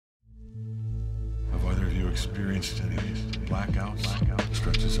experienced any blackouts,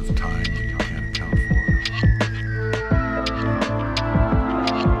 stretches of time that you can't account for?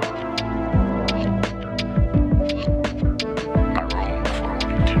 I roam for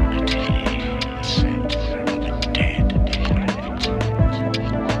eternity, scent of the dead planet.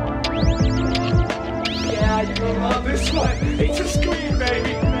 Yeah, you're gonna love this one. It's a scream,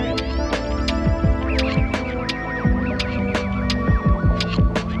 baby.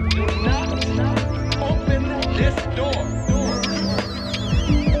 Do not open this door.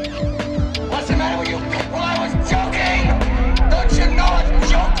 What's the matter with you people? I was joking! Don't you know it's a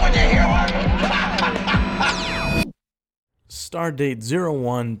joke when you hear one? Stardate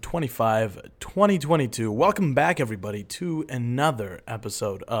 01/25/2022. Welcome back, everybody, to another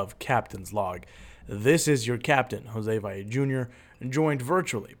episode of Captain's Log. This is your captain, Jose Valle Jr., joined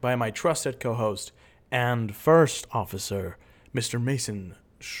virtually by my trusted co-host and first officer, Mr. Mason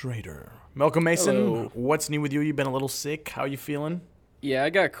Schrader. Welcome, Mason. Hello. What's new with you? You've been a little sick. How you feeling? Yeah, I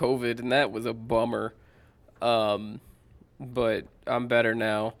got COVID, and that was a bummer. But I'm better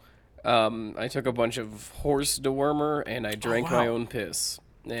now. I took a bunch of horse dewormer, and I drank my wow. own piss.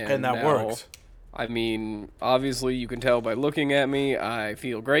 And that now, worked. I mean, obviously, you can tell by looking at me, I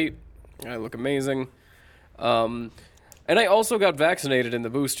feel great. I look amazing. And I also got vaccinated in the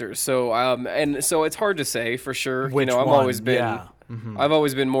booster, so so it's hard to say for sure. Which I've one? always been Yeah. I've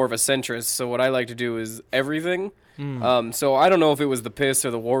always been more of a centrist, so what I like to do is everything. Hmm. So I don't know if it was the piss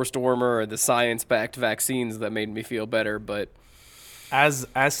or the horse dewormer or the science-backed vaccines that made me feel better, but As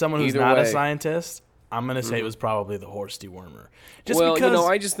someone who's Either not a way. scientist, I'm going to say it was probably the horse dewormer. Just well, because...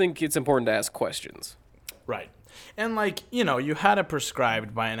 I just think it's important to ask questions. Right. And, you had it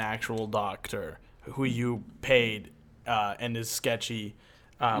prescribed by an actual doctor who you paid and is sketchy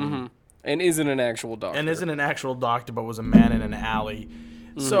And isn't an actual doctor. and isn't an actual doctor but was a man in an alley.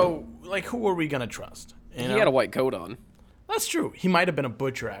 So, who are we going to trust? You He know? had a white coat on. That's true. He might have been a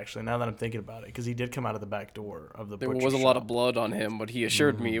butcher, actually, now that I'm thinking about it, because he did come out of the back door of the There butcher was a lot shop. of blood on him, but he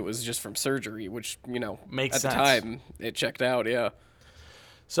assured me it was just from surgery, which, Makes at sense. the time, it checked out, yeah.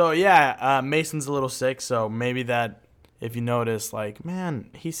 So, yeah, Mason's a little sick, so maybe that, if you notice, man,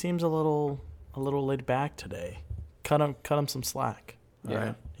 he seems a little laid back today. Cut him some slack. All Yeah.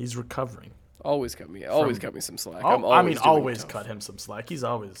 right? He's recovering. Always cut me some slack. Always doing tough. cut him some slack. He's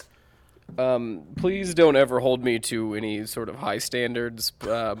always... Please don't ever hold me to any sort of high standards.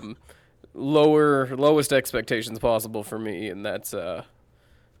 Lowest expectations possible for me, and that's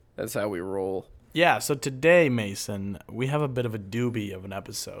how we roll. Yeah, so today, Mason, we have a bit of a doobie of an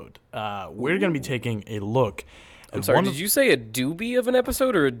episode. We're going to be taking a look at I'm sorry, did you say a doobie of an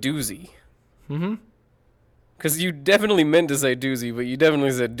episode or a doozy? Mm-hmm. Because you definitely meant to say doozy, but you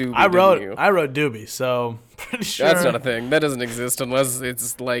definitely said doobie, I didn't you? wrote doobie, so pretty sure... That's not a thing. That doesn't exist unless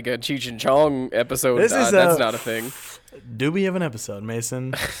it's like a Cheech and Chong episode. This is that's a- not a thing. Doobie of an episode,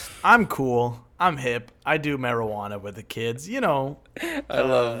 Mason. I'm cool. I'm hip. I do marijuana with the kids. I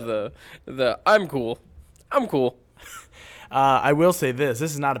love the I'm cool. I'm cool. I will say this.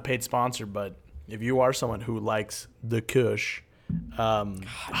 This is not a paid sponsor, but if you are someone who likes the Kush,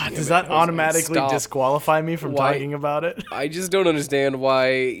 does that Jose, automatically stop. disqualify me from Why- talking about it? I just don't understand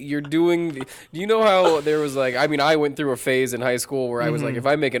why you're doing. Do you know how there was I went through a phase in high school where I was Mm-hmm. if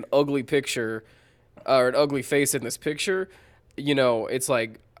I make an ugly picture or an ugly face in this picture, it's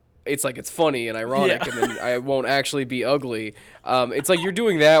funny and ironic, Yeah. and then I won't actually be ugly. It's like you're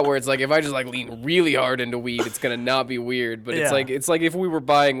doing that where it's like if I just lean really hard into weed, it's gonna not be weird. But Yeah. it's like if we were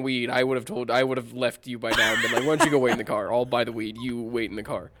buying weed, I would have left you by now and been like, why don't you go wait in the car? I'll buy the weed. You wait in the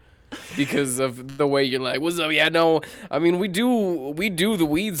car. Because of the way you're like, what's up? Yeah, no. I mean, we do the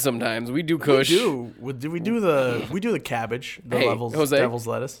weeds sometimes. We do Kush. We do the cabbage, the Hey, levels, Jose. devil's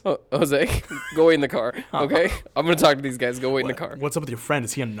lettuce. Oh, Jose, go wait in the car. Okay, I'm gonna talk to these guys. Go wait in the car. What's up with your friend?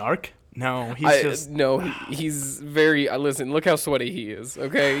 Is he a narc? No, he's He's very. Listen, look how sweaty he is.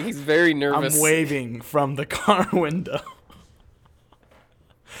 Okay, he's very nervous. I'm waving from the car window.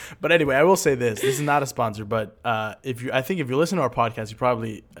 But anyway, I will say this. This is not a sponsor, but if you listen to our podcast, you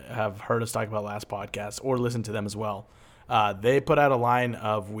probably have heard us talk about last podcast or listen to them as well. They put out a line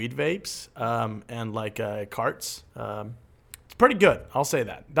of weed vapes and carts. It's pretty good. I'll say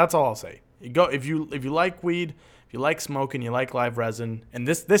that. That's all I'll say. If you like weed, if you like smoking, you like live resin, and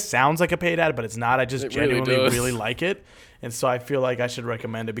this sounds like a paid ad, but it's not. I just It really genuinely does. really like it, and so I feel like I should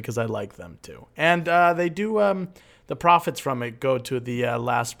recommend it because I like them too. And they do the profits from it go to the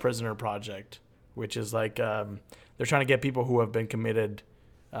Last Prisoner Project, which is they're trying to get people who have been committed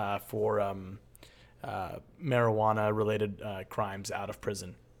for marijuana related crimes out of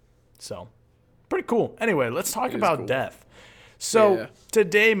prison. So pretty cool. Anyway, let's talk It is about cool. death. So Yeah.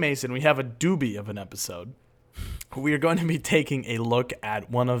 today, Mason, we have a doobie of an episode. we are going to be taking a look at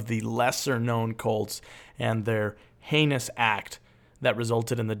one of the lesser-known cults and their heinous act that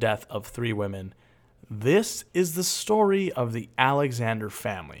resulted in the death of 3 women. This is the story of the Alexander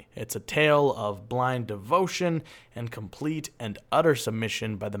family. It's a tale of blind devotion and complete and utter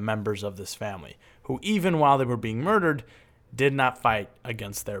submission by the members of this family, who even while they were being murdered, did not fight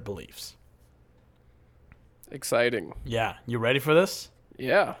against their beliefs. Exciting. Yeah, you ready for this?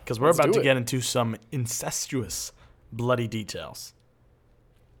 Yeah. Because we're let's about do to it. get into some incestuous, bloody details.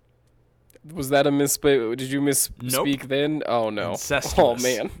 Was that a misspeak? Did you misspeak Nope. then? Oh, no. Incestuous, Oh,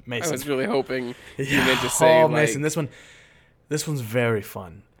 man. Mason. I was really hoping you meant to say, oh, like... Mason, this one's very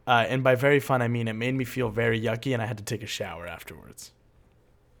fun. And by very fun, I mean it made me feel very yucky, and I had to take a shower afterwards.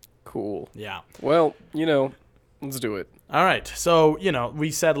 Cool. Yeah. Well, let's do it. All right. So, we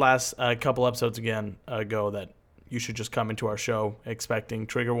said last couple episodes ago that you should just come into our show expecting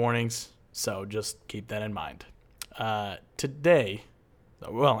trigger warnings. So just keep that in mind. Today,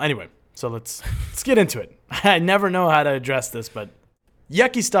 anyway, so let's get into it. I never know how to address this, but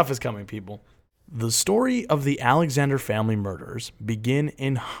yucky stuff is coming, people. The story of the Alexander family murders begin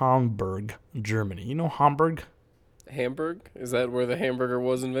in Hamburg, Germany. You know Hamburg? Hamburg? Is that where the hamburger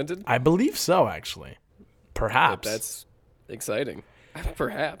was invented? I believe so, actually. Perhaps. That's exciting.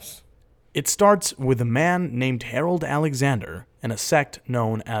 Perhaps. It starts with a man named Harold Alexander and a sect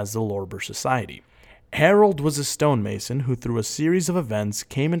known as the Lorber Society. Harold was a stonemason who, through a series of events,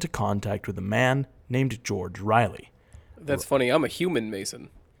 came into contact with a man named George Riley. That's funny. I'm a human mason.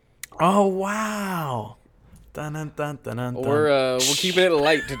 Oh, wow. Dun, dun, dun, dun, dun, dun. We're keeping it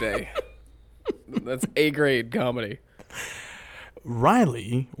light today. That's A-grade comedy.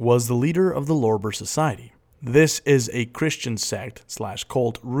 Riley was the leader of the Lorber Society. This is a Christian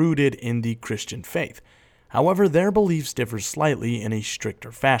sect/cult rooted in the Christian faith. However, their beliefs differ slightly in a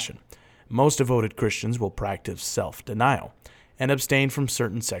stricter fashion. Most devoted Christians will practice self-denial and abstain from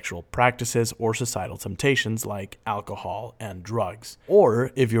certain sexual practices or societal temptations like alcohol and drugs.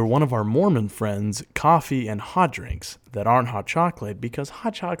 Or, if you're one of our Mormon friends, coffee and hot drinks that aren't hot chocolate, because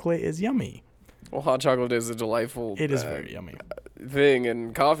hot chocolate is yummy. Well, hot chocolate is a delightful It is very yummy. thing,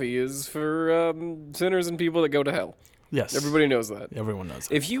 and coffee is for sinners and people that go to hell. Yes. Everybody knows that. Everyone knows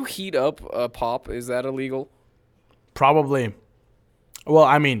that. If you heat up a pop, is that illegal? Probably. Well,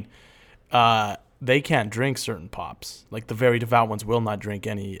 I mean, they can't drink certain pops. Like the very devout ones will not drink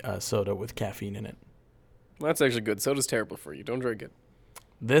any soda with caffeine in it. Well, that's actually good. Soda's terrible for you. Don't drink it.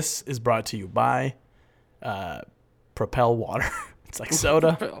 This is brought to you by Propel Water. It's like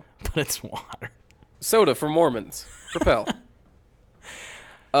soda, Propel. but it's water. Soda for Mormons. Propel.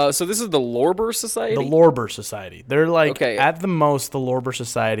 So this is the Lorber Society? The Lorber Society. They're like, Okay. at the most, the Lorber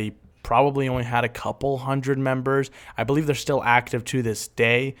Society probably only had a couple hundred members. I believe they're still active to this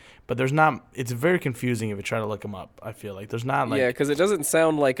day, but there's not. It's very confusing if you try to look them up. I feel like there's not like Yeah, because it doesn't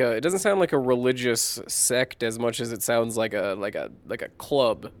sound like a religious sect as much as it sounds like a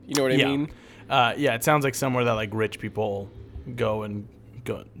club. You know what I mean? Yeah, it sounds like somewhere that like rich people go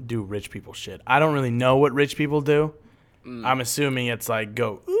do rich people shit. I don't really know what rich people do. I'm assuming it's like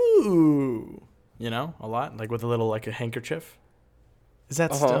go ooh, a lot like with a little like a handkerchief. Is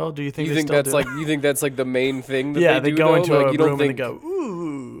that still? Do you think you they think still that's do like that? you think that's like the main thing that Yeah, they they do, go though? into Like, a you don't room think and they go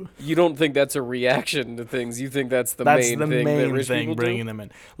ooh. you don't think that's a reaction to things. You think that's the That's main the thing that main rich thing people bringing do? them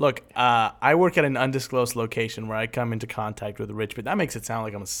in. Look, I work at an undisclosed location where I come into contact with rich people. That makes it sound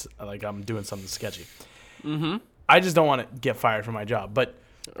like I'm doing something sketchy. Mm-hmm. I just don't want to get fired from my job, but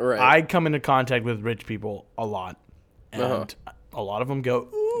Right. I come into contact with rich people a lot, and a lot of them go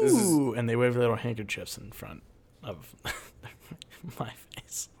ooh, and they wave little handkerchiefs in front of my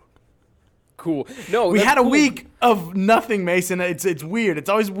face. Cool. No, We that's had a cool. week of nothing, Mason. It's weird. It's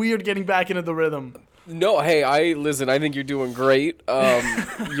always weird getting back into the rhythm. No, hey, I think you're doing great.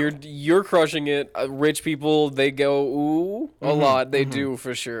 You're crushing it. Rich people, they go ooh a lot. They do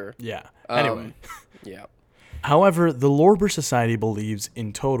for sure. Yeah. Anyway. Yeah. However, the Lorber Society believes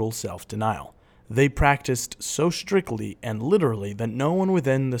in total self-denial. They practiced so strictly and literally that no one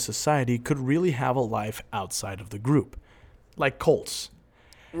within the society could really have a life outside of the group. Like cults.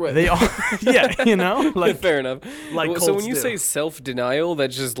 Right. They all, like Fair enough. like so cults when you do. say self-denial,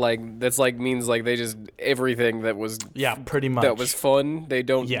 that's means like they just everything that was pretty much that was fun they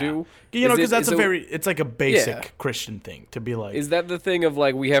don't yeah. do. Because that's it's like a basic Yeah. Christian thing to be like. Is that the thing of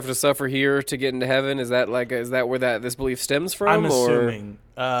like we have to suffer here to get into heaven? Is that where this belief stems from? I'm or? assuming.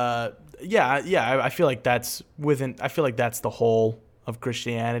 I feel like that's within. I feel like that's the whole of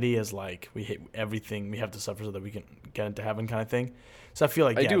Christianity is like we hate everything. We have to suffer so that we can get into heaven, kind of thing. So I feel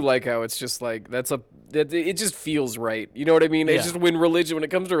like I do like how it's just like it just feels right. You know what I mean? It's Yeah. just when it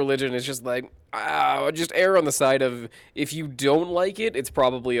comes to religion, it's just like just err on the side of if you don't like it, it's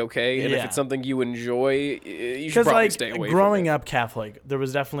probably okay, and if Yeah. it's something you enjoy, you should because probably like stay away. growing from it. up Catholic, there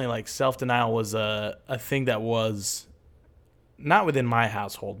was definitely like self-denial was a thing that was not within my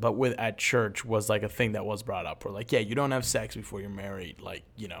household, but at church was like a thing that was brought up. Where like, yeah, you don't have sex before you're married. Like,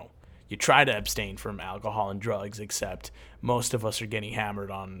 you know, you try to abstain from alcohol and drugs, except most of us are getting hammered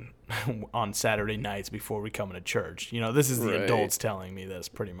on Saturday nights before we come into church. You know, this is the Right. adults telling me this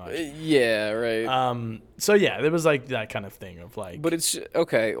pretty much. Yeah, right. So yeah, there was like that kind of thing of like. But it's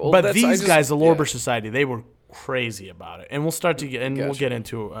okay. Well, But that's, these guys, the yeah. Lorber Society, they were crazy about it, and we'll start to get, and we'll Gotcha. get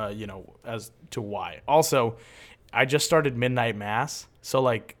into, you know, as to why. Also, I just started midnight mass, so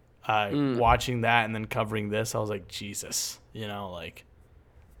like watching that and then covering this, I was like, Jesus, you know, like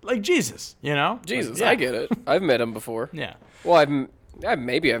Jesus, you know, Jesus, Like, yeah. I get it. I've met him before. Yeah. Well,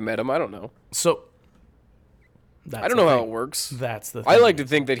 maybe I've met him. I don't know. So that's I don't the know how thing. it works. That's the. I thing. like to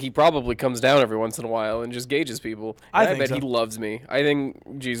think that he probably comes down every once in a while and just gauges people. I And think bet so. he loves me. I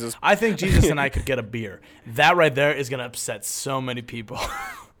think Jesus. I think Jesus and I could get a beer. That right there is gonna upset so many people.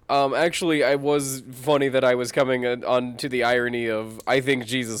 Actually, I was funny that I was coming on to the irony of I think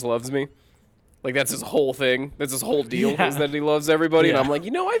Jesus loves me. Like that's his whole thing. That's his whole deal Yeah. is that he loves everybody. And Yeah. I'm like,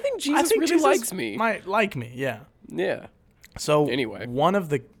 you know, I think Jesus I think really Jesus likes me. Might like me, yeah. Yeah. So Anyway. one of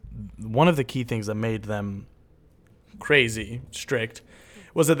the key things that made them crazy, strict,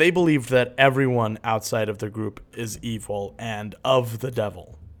 was that they believed that everyone outside of their group is evil and of the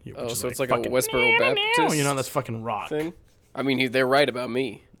devil. Which Oh, is so it's like a fucking Westboro Baptist you know, that's fucking rock. thing. I mean, they're right about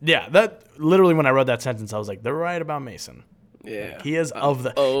me. Yeah, that literally when I read that sentence, I was like, they're right about Mason. Yeah. He is of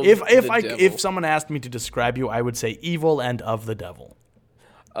the. of if the devil. if someone asked me to describe you, I would say evil and of the devil.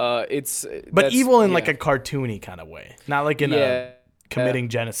 It's But that's- evil in yeah. like a cartoony kind of way, not like in Yeah. a committing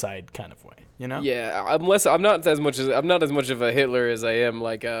genocide kind of way. You know? Yeah, I'm not as much of a Hitler as I am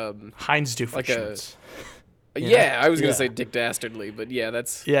like Heinz Like a- Doofenshmirtz. yeah, I was gonna Yeah. say Dick Dastardly, but yeah,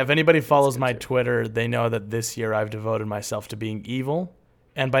 that's Yeah, if anybody follows my Twitter, they know that this year I've devoted myself to being evil,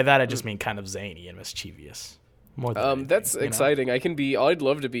 and by that I just mean kind of zany and mischievous. More than anything, that's you know? exciting. I'd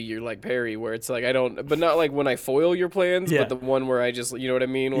love to be your like Perry, where it's like I don't, but not like when I foil your plans, Yeah. but the one where I just, you know what I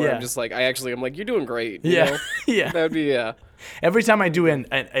mean, where Yeah. I'm just like I'm like you're doing great. You Yeah, know? yeah. That'd be yeah. Every time I do and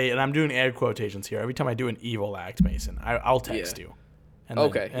I'm doing air quotations here. Every time I do an evil act, Mason, I'll text Yeah. you. And then,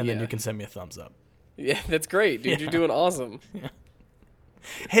 Okay, and then yeah. you can send me a thumbs up. Yeah, that's great, dude. Yeah. You're doing awesome.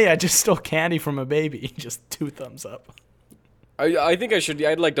 Hey, I just stole candy from a baby. Just 2 thumbs up. I think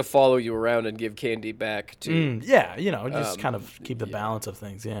I'd like to follow you around and give candy back too. Yeah, you know, just kind of keep the balance of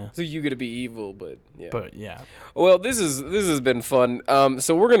things. Yeah, So you get to be evil, but yeah. but yeah. Well, this has been fun.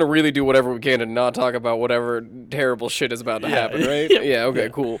 So we're gonna really do whatever we can to not talk about whatever terrible shit is about to happen, right? Yeah. Okay.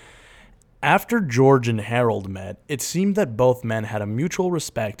 Cool. After George and Harold met, it seemed that both men had a mutual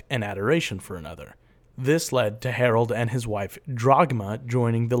respect and adoration for another. This led to Harold and his wife Drogma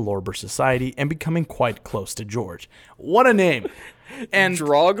joining the Lorber Society and becoming quite close to George. What a name! And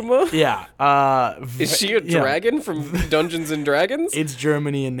Drogma? yeah, Is she a yeah. dragon from Dungeons and Dragons? It's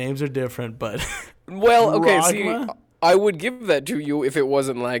Germany and names are different, but Well, okay. See, Drogma? I would give that to you if it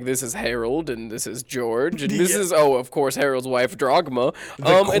wasn't like this is Harold and this is George and this Yeah. is of course Harold's wife Drogma. the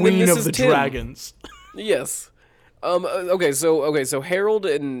and then queen this of is the Tim. dragons. Yes. Okay. So Harold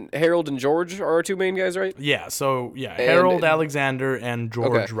and George are our two main guys, right? Yeah, so yeah, Harold Alexander and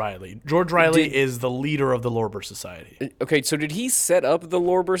George Okay. Riley. George Riley is the leader of the Lorber Society. Okay, so did he set up the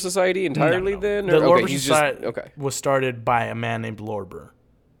Lorber Society entirely then? The Or, Lorber he's Society okay. was started by a man named Lorber.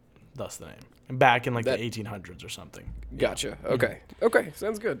 Thus the name. Back in like That- the 1800s or something. Gotcha. Okay. Okay,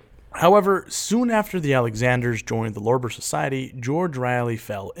 sounds good. However, soon after the Alexanders joined the Lorber Society, George Riley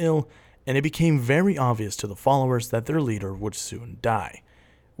fell ill, and it became very obvious to the followers that their leader would soon die.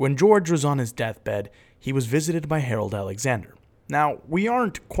 When George was on his deathbed, he was visited by Harold Alexander. Now, we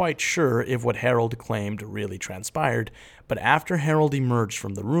aren't quite sure if what Harold claimed really transpired, but after Harold emerged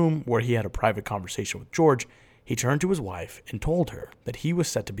from the room where he had a private conversation with George, he turned to his wife and told her that he was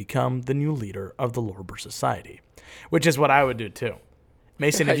set to become the new leader of the Lorber Society, which is what I would do too.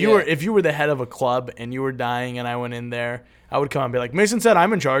 Mason, if Yeah. you were the head of a club and you were dying and I went in there, I would come and be like, Mason said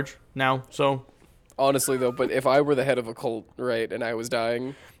I'm in charge now, so Honestly though, but if I were the head of a cult, right, and I was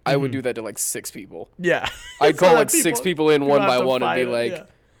dying, I would do that to like 6 people. yeah. I'd call So like that 6 people in one have by to one and fight be it, like, yeah.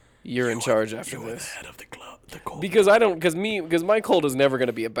 "You're in charge after You were the this." head of the club, the cult. Because because my cult is never going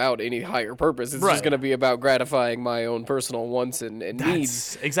to be about any higher purpose. It's Right. just going to be about gratifying my own personal wants and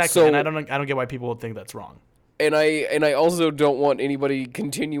needs. Exactly, So, and I don't get why people would think that's wrong. and I also don't want anybody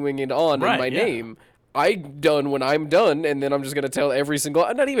continuing it on Right, in my yeah. name. I'm done when I'm done, and then I'm just gonna tell every single,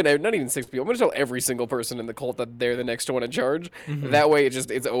 not even 6 people. I'm gonna tell every single person in the cult that they're the next one in charge. That way,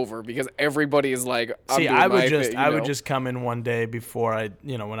 it's over because everybody is like, I'm See, doing I my would just thing, I you would know? just come in one day before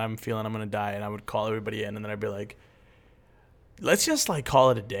when I'm feeling I'm gonna die, and I would call everybody in, and then I'd be like, let's just like call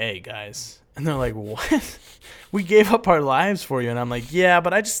it a day, guys. And they're like, what? We gave up our lives for you. And I'm like, yeah,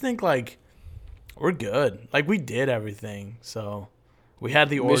 but I just think like we're good. Like we did everything. So we had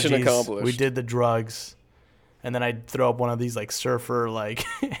the Mission orgies, accomplished. we did the drugs, and then I'd throw up one of these like surfer like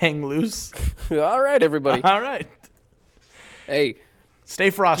hang loose. All right, everybody. All right. Hey, Stay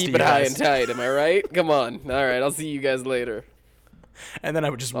frosty, keep it high guys. and tight. Am I right? Come on. All right, I'll see you guys later. And then I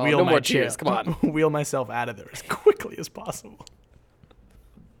would just Oh, wheel no my more chair, cheers. Come on. wheel myself out of there as quickly as possible.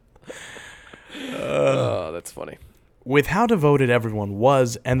 Oh, that's funny. With how devoted everyone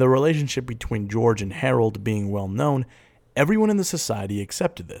was and the relationship between George and Harold being well known, everyone in the society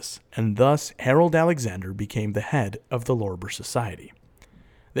accepted this, and thus Harold Alexander became the head of the Lorber Society.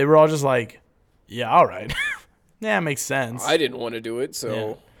 They were all just like, yeah, all right. Yeah, it makes sense. I didn't want to do it,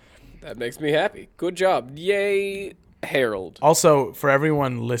 so that makes me happy. Good job. Yay, Harold. Also, for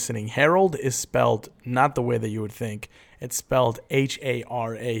everyone listening, Harold is spelled not the way that you would think. It's spelled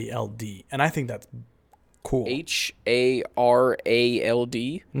Harald. And I think that's cool. Harald.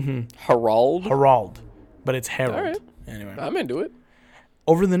 Harald. Harald. But it's Harold. All right. Anyway. I'm into it.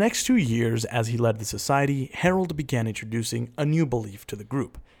 Over the next 2 years, as he led the society, Harold began introducing a new belief to the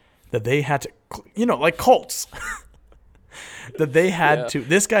group. That they had to, like cults. That they had to,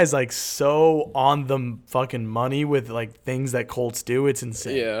 this guy's like so on the fucking money with like things that cults do. It's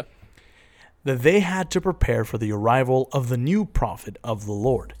insane. Yeah. That they had to prepare for the arrival of the new prophet of the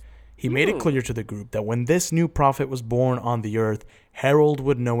Lord. He made it clear to the group that when this new prophet was born on the earth, Harold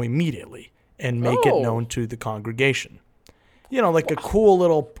would know immediately and make it known to the congregation. Like a cool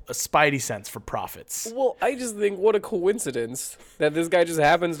little spidey sense for prophets. Well, I just think what a coincidence that this guy just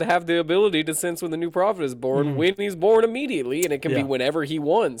happens to have the ability to sense when the new prophet is born, when he's born immediately, and it can be Yeah. whenever he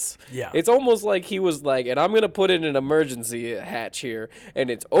wants. Yeah. It's almost like he was like, and I'm going to put in an emergency hatch here, and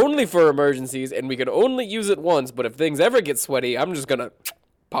it's only for emergencies, and we can only use it once, but if things ever get sweaty, I'm just going to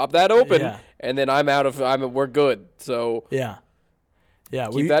pop that open, Yeah. and then we're good. So Yeah. Yeah.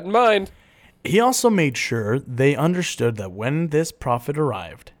 keep that in mind. He also made sure they understood that when this prophet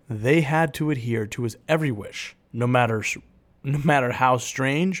arrived, they had to adhere to his every wish, no matter how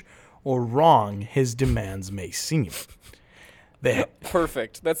strange or wrong his demands may seem.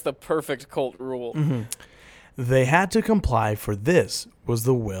 Perfect. That's the perfect cult rule. They had to comply, for this was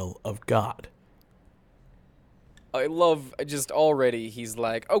the will of God. I love just already he's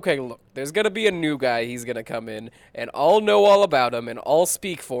like, okay, look, there's going to be a new guy. He's going to come in and I'll know all about him and I'll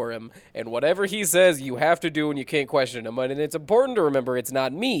speak for him. And whatever he says, you have to do and you can't question him. And it's important to remember it's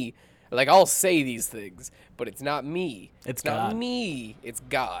not me. Like, I'll say these things, but it's not me. It's not God. me. It's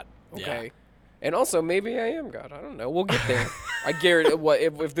God. Okay. Yeah. And also, maybe I am God. I don't know. We'll get there. I guarantee. What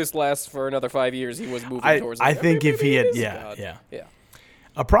if this lasts for another 5 years? He was moving towards. I like, think maybe if he it had, is yeah, God. yeah. Yeah.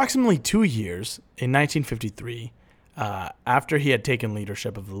 Approximately 2 years, in 1953, after he had taken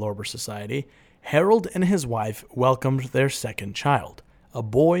leadership of the Lorber Society, Harold and his wife welcomed their second child, a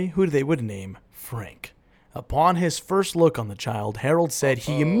boy who they would name Frank. Upon his first look on the child, Harold said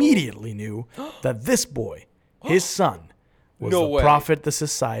he immediately knew that this boy, his son, was No the way. prophet the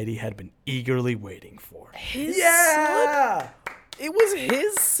society had been eagerly waiting for. His son? It was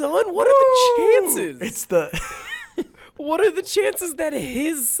his son? What are the chances? It's the... What are the chances that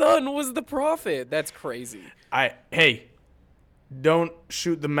his son was the prophet? That's crazy. Hey, don't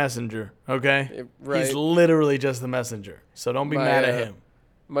shoot the messenger, okay? Right. He's literally just the messenger, so don't be mad at him.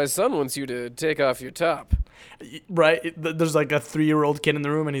 My son wants you to take off your top. Right? There's like a 3-year-old kid in the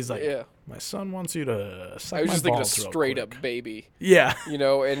room, and he's like, Yeah. my son wants you to suck I was my just thinking a balls real straight quick." up baby. Yeah. You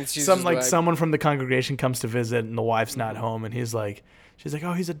know, and she's just like, Someone from the congregation comes to visit, and the wife's not home, and she's like,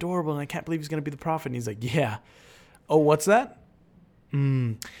 oh, he's adorable, and I can't believe he's going to be the prophet. And he's like, yeah. Oh, what's that?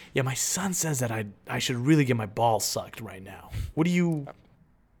 Yeah, my son says that I should really get my balls sucked right now. What do you...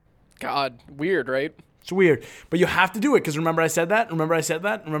 God, weird, right? It's weird, but you have to do it because remember I said that. And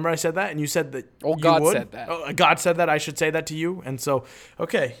you said that. Oh, you God would. said that. Oh, God said that I should say that to you, and so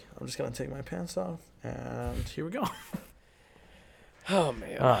okay, I'm just gonna take my pants off, and here we go. Oh,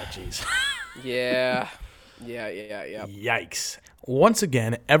 man. Oh, jeez. Yeah. Yikes! Once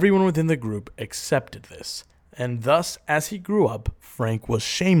again, everyone within the group accepted this, and thus, as he grew up, Frank was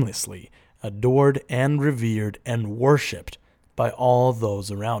shamelessly adored and revered and worshipped by all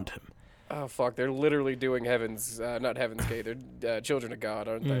those around him. Oh, fuck. They're literally doing not Heaven's Gate. They're Children of God,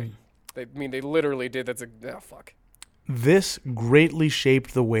 aren't they? They literally did. Oh, fuck. This greatly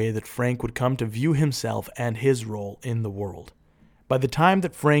shaped the way that Frank would come to view himself and his role in the world. By the time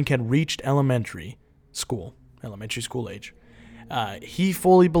that Frank had reached elementary school age, he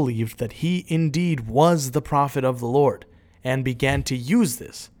fully believed that he indeed was the prophet of the Lord and began to use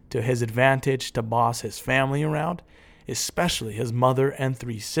this to his advantage to boss his family around, especially his mother and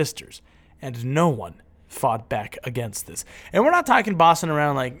 3 sisters, and no one fought back against this. And we're not talking bossing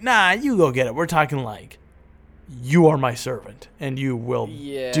around like, nah, you go get it. We're talking like, you are my servant, and you will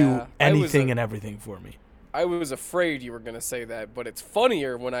do anything and everything for me. I was afraid you were going to say that, but it's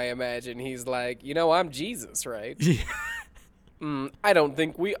funnier when I imagine he's like, I'm Jesus, right? Yeah. I don't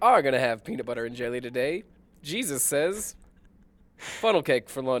think we are going to have peanut butter and jelly today. Jesus says funnel cake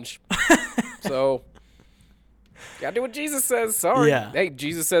for lunch. So, gotta do what Jesus says. Sorry. Yeah. Hey,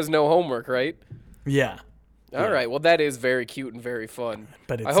 Jesus says no homework, right? Yeah. All right. Well, that is very cute and very fun.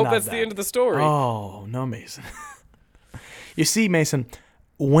 But it's I hope not that's that. the end of the story. Oh, no, Mason. You see, Mason,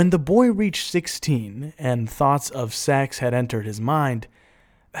 when the boy reached 16 and thoughts of sex had entered his mind,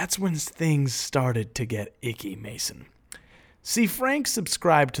 that's when things started to get icky, Mason. See, Frank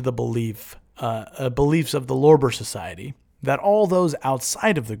subscribed to the beliefs of the Lorber Society that all those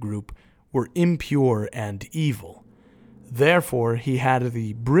outside of the group were impure and evil. Therefore, he had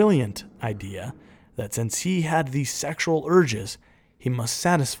the brilliant idea that since he had these sexual urges, he must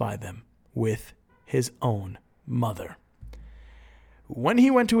satisfy them with his own mother. When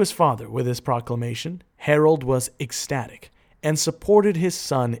he went to his father with his proclamation, Harold was ecstatic and supported his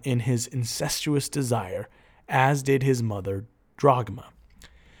son in his incestuous desire, as did his mother, Drogma.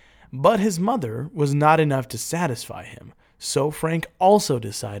 But his mother was not enough to satisfy him, so Frank also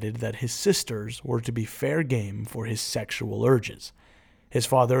decided that his sisters were to be fair game for his sexual urges. His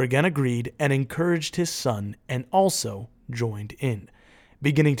father again agreed and encouraged his son and also joined in,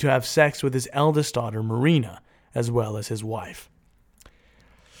 beginning to have sex with his eldest daughter, Marina, as well as his wife.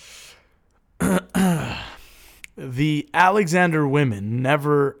 The Alexander women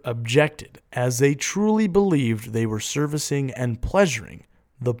never objected, as they truly believed they were servicing and pleasuring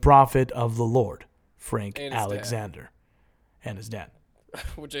the prophet of the Lord, Frank And his Alexander, and his dad.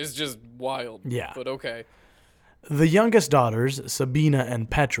 Which is just wild. Yeah. But okay. The youngest daughters, Sabina and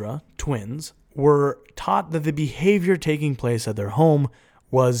Petra, twins, were taught that the behavior taking place at their home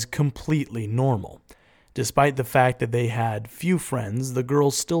was completely normal. Despite the fact that they had few friends, the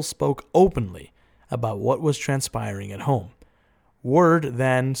girls still spoke openly about what was transpiring at home. Word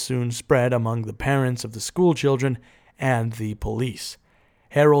then soon spread among the parents of the school children and the police.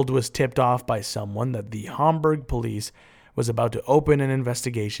 Harold was tipped off by someone that the Hamburg police was about to open an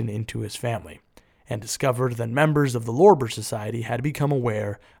investigation into his family, and discovered that members of the Lorber Society had become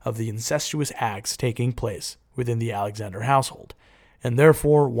aware of the incestuous acts taking place within the Alexander household, and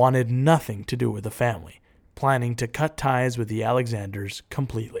therefore wanted nothing to do with the family, planning to cut ties with the Alexanders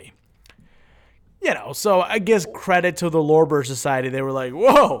completely. So I guess credit to the Lorber Society. They were like,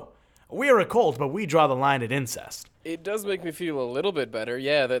 whoa, we are a cult, but we draw the line at incest. It does make me feel a little bit better,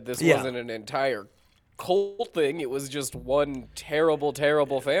 that this wasn't an entire cult thing. It was just one terrible,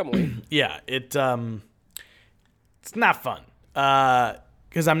 terrible family. Yeah, it's not fun.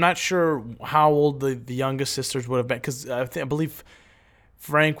 Because I'm not sure how old the youngest sisters would have been. Because I believe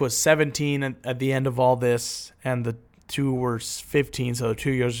Frank was 17 at the end of all this, and the 2 were 15, so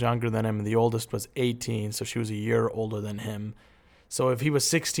 2 years younger than him, and the oldest was 18, so she was a year older than him. So if he was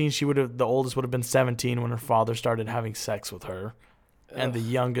 16, the oldest would have been 17 when her father started having sex with her. And the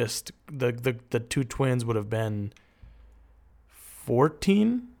youngest, the 2 twins would have been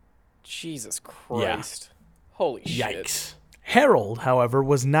 14? Jesus Christ. Yeah. Holy shit. Yikes. Harold, however,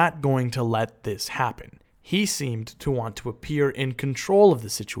 was not going to let this happen. He seemed to want to appear in control of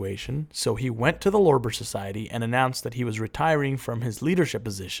the situation, so he went to the Lorber Society and announced that he was retiring from his leadership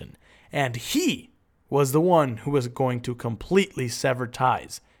position, and he was the one who was going to completely sever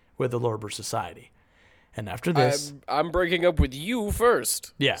ties with the Lorber Society. And after this, I'm breaking up with you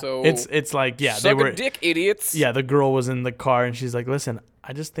first. Yeah, so it's like suck they were a dick, idiots. Yeah, the girl was in the car and she's like, "Listen,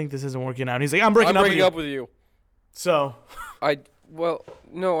 I just think this isn't working out." And he's like, "I'm breaking up with you." So, I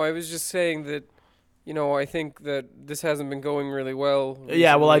was just saying that, I think that this hasn't been going really well.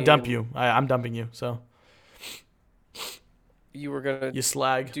 Yeah, well, I dump you. I'm dumping you. So you were gonna you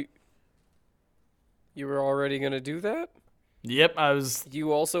slag. You were already gonna do that? Yep, I was.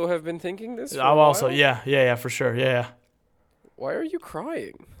 You also have been thinking this? I'm also, yeah, for sure, yeah. Why are you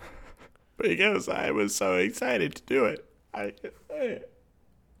crying? Because I was so excited to do it.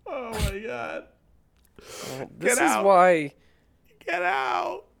 Oh my god! This is why. Get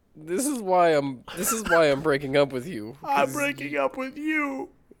out! This is why I'm breaking up with you. I'm breaking up with you.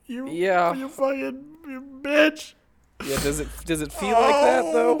 You Yeah. You fucking bitch. Yeah, does it feel like that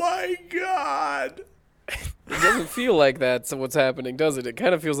though? Oh my god. It doesn't feel like that's what's happening, does it? It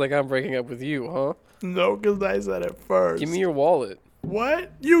kind of feels like I'm breaking up with you, huh? No, because I said it first. Give me your wallet.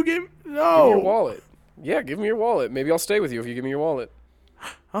 What? You give... Give No. me your wallet. Yeah, give me your wallet. Maybe I'll stay with you if you give me your wallet.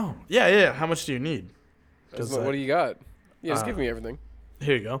 Oh, yeah. How much do you need? 'Cause, What do you got? Yeah, just give me everything.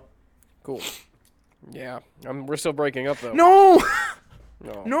 Here you go. Cool. Yeah, we're still breaking up though. No!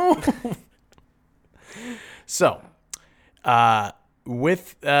 No. No! So,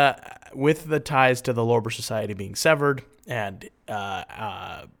 with the ties to the Lorber Society being severed and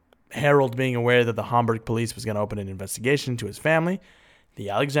Harold being aware that the Hamburg police was going to open an investigation into his family, the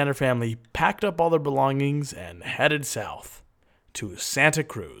Alexander family packed up all their belongings and headed south to Santa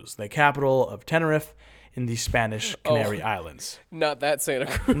Cruz, the capital of Tenerife in the Spanish Canary Islands. Not that Santa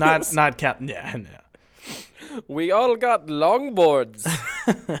Cruz. Yeah. We all got longboards.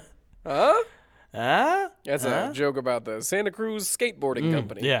 Huh? Huh? That's a joke about the Santa Cruz skateboarding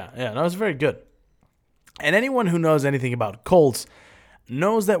company. Yeah. No, it's very good. And anyone who knows anything about Colts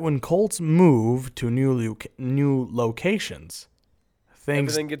knows that when Colts move to new locations,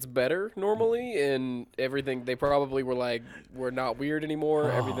 Everything gets better normally, and everything, they probably were like, we're not weird anymore.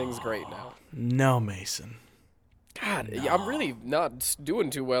 Everything's great now. No, Mason. God, I'm really not doing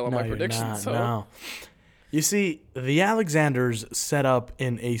too well on my predictions. No. You see, the Alexanders set up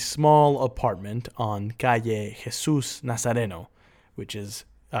in a small apartment on Calle Jesus Nazareno, which is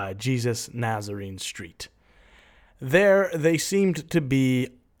Jesus Nazarene Street. There, they seemed to be,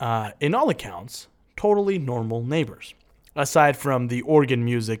 in all accounts, totally normal neighbors. Aside from the organ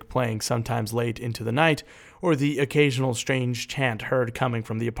music playing sometimes late into the night, or the occasional strange chant heard coming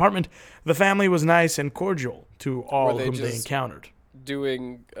from the apartment, the family was nice and cordial to all whom they encountered.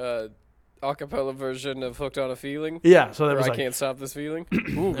 Doing a cappella version of Hooked on a Feeling? Yeah, so there was I like... Can't Stop This Feeling?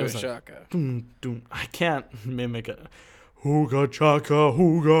 Ooga shaka. I can't mimic it. Hooga chaka,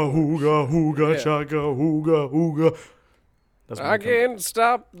 hooga, hooga, hooga chaka, hooga, hooga. I can't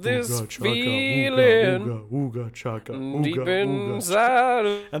stop this feeling ooga, chaka, deep inside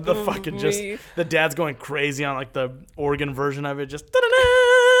of and the fucking me. the dad's going crazy on like the organ version of it, just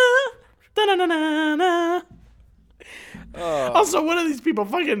da-da-da, da-da-da-da-da. Also, what are these people,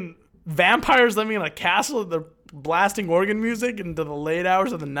 fucking vampires living in a castle? They're blasting organ music into the late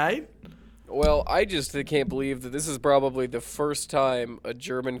hours of the night? Well, I just can't believe that this is probably the first time a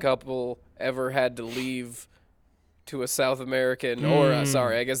German couple ever had to leave to a South American, or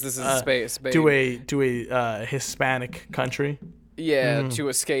sorry, I guess this is Spain. To a Hispanic country. Yeah, to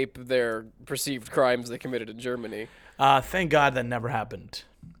escape their perceived crimes they committed in Germany. Thank God that never happened.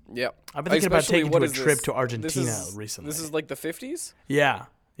 Yep. I've been thinking about taking a trip to Argentina this recently. This is like the 50s? Yeah.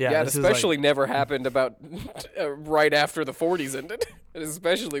 Yeah, it especially never happened about right after the 40s ended. It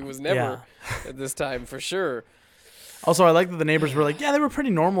especially was never at this time, for sure. Also, I like that the neighbors were like, yeah, they were pretty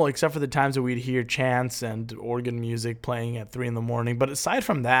normal, except for the times that we'd hear chants and organ music playing at 3 a.m. But aside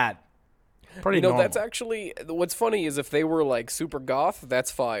from that, pretty normal. That's actually, what's funny is if they were like super goth, that's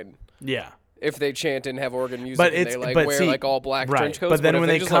fine. Yeah. If they chant and have organ music and they wear like all black trench coats. But then when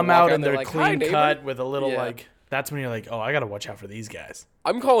they come out and they're like, clean cut with a little that's when you're like, oh, I got to watch out for these guys.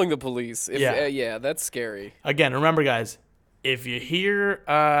 I'm calling the police. Yeah, that's scary. Again, remember, guys, if you hear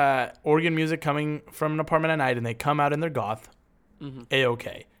organ music coming from an apartment at night and they come out and they're goth,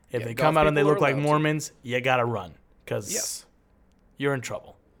 A-okay. If they come out and they look like Mormons, you got to run because you're in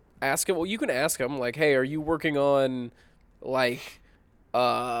trouble. Ask them. Well, you can ask them, like, hey, are you working on, like,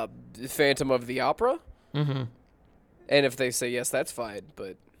 Phantom of the Opera? Mm-hmm. And if they say yes, that's fine.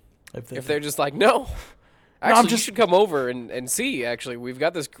 But if they're just like, no. Actually, you should come over and see, actually. We've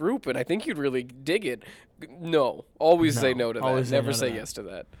got this group, and I think you'd really dig it. No. Always say no to that. Never say yes to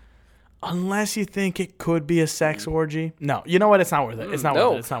that. Unless you think it could be a sex orgy. No. You know what? It's not worth it. It's not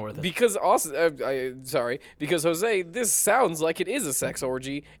worth it. It's not worth it. Because, because, Jose, this sounds like it is a sex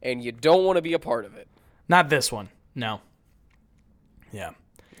orgy, and you don't want to be a part of it. Not this one. No. Yeah.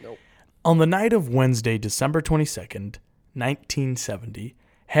 Nope. On the night of Wednesday, December 22nd, 1970,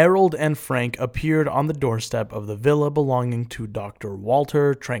 Harold and Frank appeared on the doorstep of the villa belonging to Dr.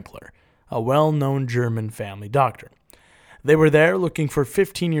 Walter Trenkler, a well-known German family doctor. They were there looking for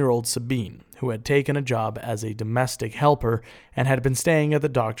 15-year-old Sabine, who had taken a job as a domestic helper and had been staying at the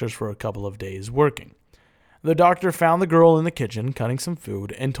doctor's for a couple of days working. The doctor found the girl in the kitchen cutting some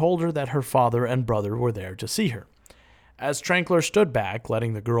food and told her that her father and brother were there to see her. As Trenkler stood back,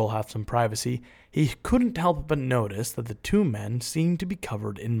 letting the girl have some privacy, he couldn't help but notice that the two men seemed to be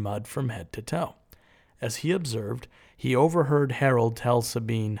covered in mud from head to toe. As he observed, he overheard Harold tell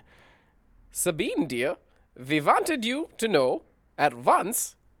Sabine, "Sabine, dear, we wanted you to know at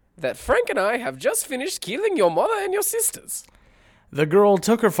once that Frank and I have just finished killing your mother and your sisters. The girl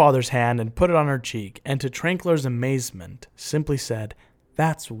took her father's hand and put it on her cheek, and to Trankler's amazement, simply said,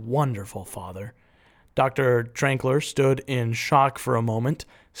 "That's wonderful, Father." Dr. Trankler stood in shock for a moment,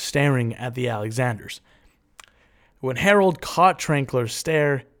 staring at the Alexanders. When Harold caught Trankler's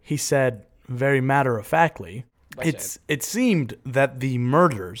stare, he said, very matter-of-factly, it seemed that the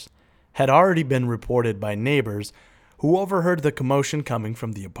murders had already been reported by neighbors who overheard the commotion coming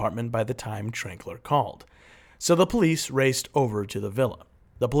from the apartment by the time Trankler called. So the police raced over to the villa.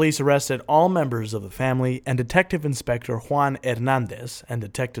 The police arrested all members of the family, and Detective Inspector Juan Hernandez and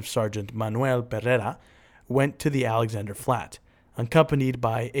Detective Sergeant Manuel Pereira went to the Alexander flat, accompanied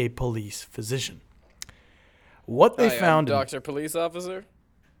by a police physician. What they found... I'm Dr. Police Officer.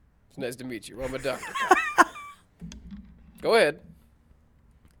 It's nice to meet you. I'm a doctor. Go ahead.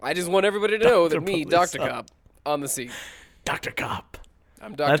 I just want everybody to know that me, Dr. Cop, on the scene. Dr. Cop.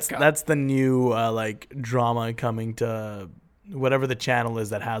 I'm Dr. Cop. That's the new drama coming to whatever the channel is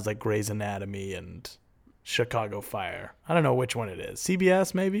that has like Grey's Anatomy and Chicago Fire. I don't know which one it is.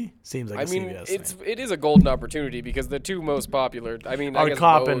 CBS maybe? Seems like CBS thing. It is a golden opportunity because the two most popular, I guess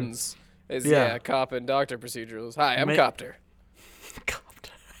Cop Bones is Cop and Doctor procedurals. Hi, I'm Copter.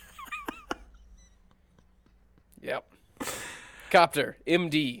 Copter. Yep. Copter,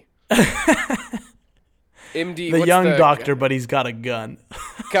 MD. MD. The young doctor, but he's got a gun.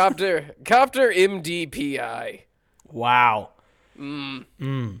 Copter, MD, PI. Wow.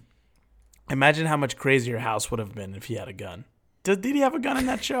 Imagine how much crazier House would have been if he had a gun. Did he have a gun in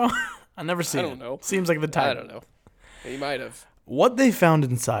that show? I've never seen it. I don't know. Seems like the type. I don't know. He might have. What they found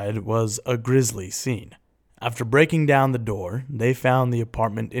inside was a grisly scene. After breaking down the door, they found the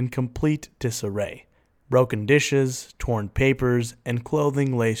apartment in complete disarray. Broken dishes, torn papers, and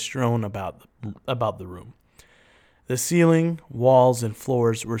clothing lay strewn about the room. The ceiling, walls, and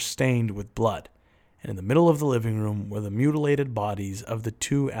floors were stained with blood, and in the middle of the living room were the mutilated bodies of the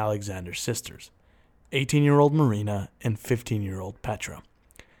two Alexander sisters, 18-year-old Marina and 15-year-old Petra.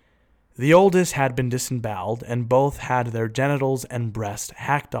 The oldest had been disemboweled, and both had their genitals and breast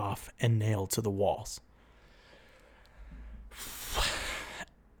hacked off and nailed to the walls.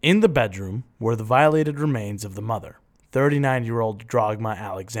 In the bedroom were the violated remains of the mother, 39-year-old Dragma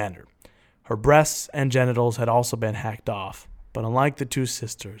Alexander. Her breasts and genitals had also been hacked off, but unlike the two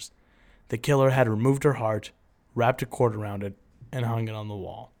sisters, the killer had removed her heart, wrapped a cord around it, and hung it on the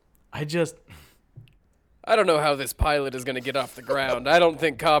wall. I don't know how this pilot is going to get off the ground. I don't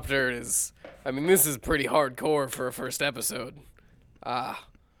think Copter is... this is pretty hardcore for a first episode. They're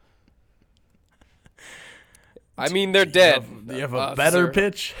dead. Do you have a better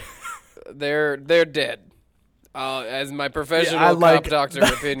pitch? They're dead. As my professional cop doctor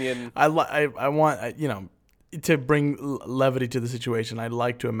opinion. I want, to bring levity to the situation, I'd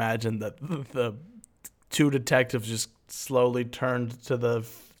like to imagine that the two detectives just slowly turned to the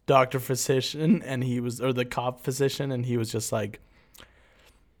doctor physician or the cop physician, and he was just like,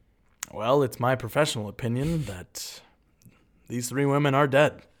 well, it's my professional opinion that these three women are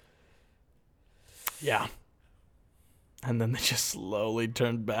dead. Yeah. And then they just slowly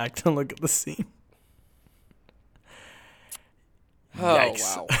turned back to look at the scene.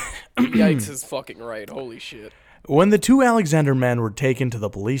 Yikes. Oh, wow. Yikes is fucking right. Holy shit. When the two Alexander men were taken to the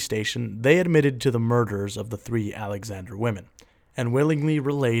police station, they admitted to the murders of the three Alexander women and willingly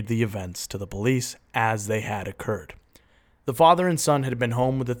relayed the events to the police as they had occurred. The father and son had been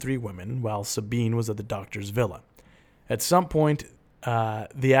home with the three women while Sabine was at the doctor's villa. At some point,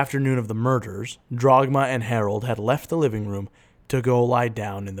 the afternoon of the murders, Dragma and Harold had left the living room to go lie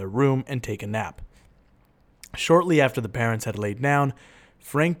down in their room and take a nap. Shortly after the parents had laid down,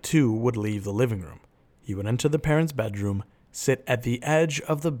 Frank too would leave the living room. He would enter the parents' bedroom, sit at the edge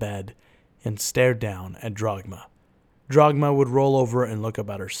of the bed, and stare down at Dragma. Dragma would roll over and look up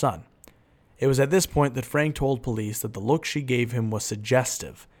at her son. It was at this point that Frank told police that the look she gave him was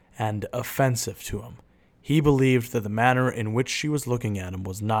suggestive and offensive to him. He believed that the manner in which she was looking at him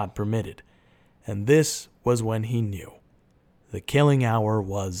was not permitted, and this was when he knew. The killing hour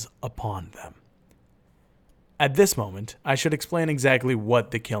was upon them. At this moment, I should explain exactly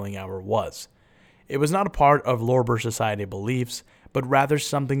what the killing hour was. It was not a part of Lorber Society beliefs, but rather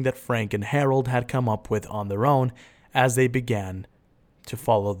something that Frank and Harold had come up with on their own as they began to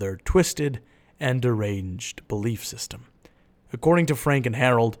follow their twisted and deranged belief system. According to Frank and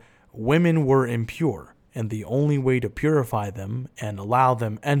Harold, women were impure, and the only way to purify them and allow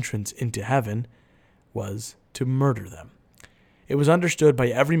them entrance into heaven was to murder them. It was understood by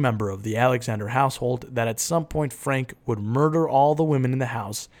every member of the Alexander household that at some point Frank would murder all the women in the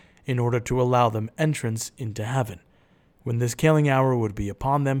house in order to allow them entrance into heaven. When this killing hour would be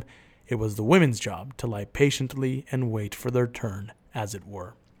upon them, it was the women's job to lie patiently and wait for their turn, as it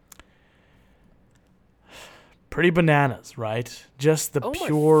were. Pretty bananas, right? Just the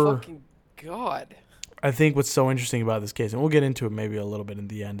pure... my fucking God. I think what's so interesting about this case, and we'll get into it maybe a little bit in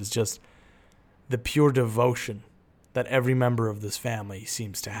the end, is just the pure devotion that every member of this family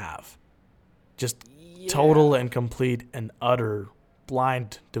seems to have. Just total and complete and utter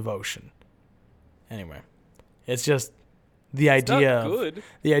blind devotion. Anyway, it's just the idea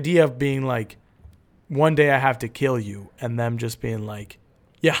of being like, one day I have to kill you, and them just being like,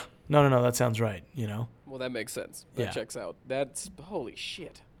 yeah, no, that sounds right, you know? Well, that makes sense. That checks out. That's holy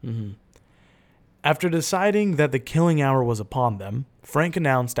shit. Mm-hmm. After deciding that the killing hour was upon them, Frank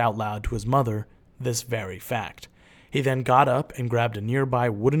announced out loud to his mother this very fact. He then got up and grabbed a nearby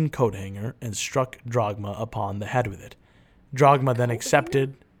wooden coat hanger and struck Drogma upon the head with it. Drogma then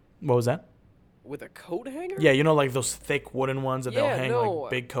accepted... What was that? With a coat hanger? Yeah, you know, like those thick wooden ones that they'll hang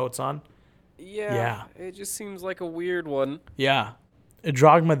like big coats on? Yeah. It just seems like a weird one. Yeah.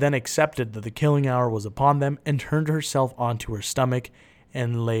 Drogma then accepted that the killing hour was upon them and turned herself onto her stomach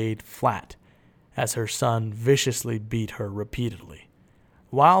and laid flat, as her son viciously beat her repeatedly.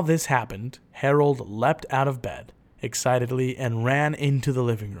 While this happened, Harold leapt out of bed excitedly and ran into the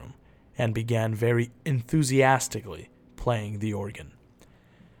living room and began very enthusiastically playing the organ.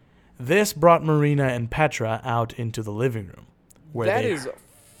 This brought Marina and Petra out into the living room. That is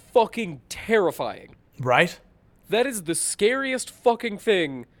fucking terrifying. Right? That is the scariest fucking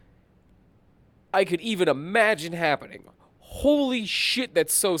thing I could even imagine happening. Holy shit,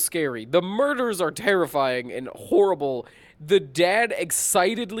 that's so scary. The murders are terrifying and horrible. The dad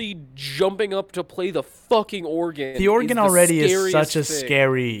excitedly jumping up to play the fucking organ. The organ already is such a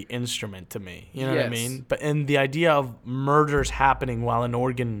scary instrument to me. You know what I mean? But in the idea of murders happening while an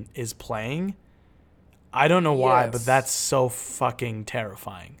organ is playing, I don't know why, but that's so fucking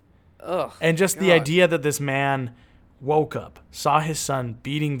terrifying. Ugh. And just the idea that this man woke up, saw his son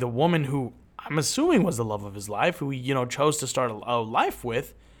beating the woman who I'm assuming was the love of his life, who he, chose to start a life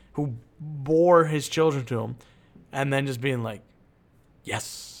with, who bore his children to him, and then just being like,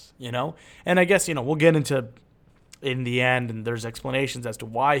 yes, And I guess, we'll get into in the end, and there's explanations as to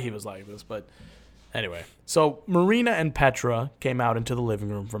why he was like this, but anyway. So Marina and Petra came out into the living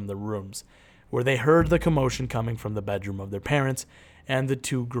room from their rooms, where they heard the commotion coming from the bedroom of their parents, and the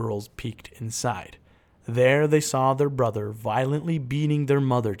two girls peeked inside. There they saw their brother violently beating their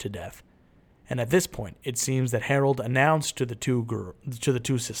mother to death. And at this point, it seems that Harold announced to the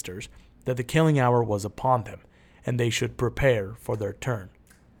two sisters that the killing hour was upon them, and they should prepare for their turn.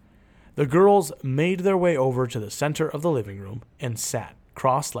 The girls made their way over to the center of the living room and sat,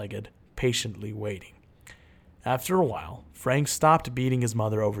 cross-legged, patiently waiting. After a while, Frank stopped beating his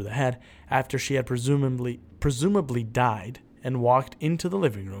mother over the head after she had presumably died, and walked into the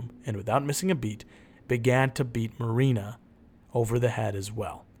living room and, without missing a beat, began to beat Marina over the head as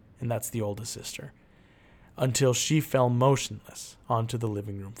well, and that's the oldest sister, until she fell motionless onto the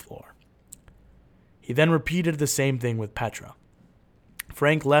living room floor. He then repeated the same thing with Petra.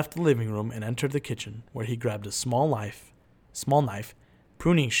 Frank left the living room and entered the kitchen, where he grabbed a small knife,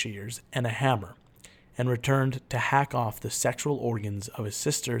 pruning shears, and a hammer, and returned to hack off the sexual organs of his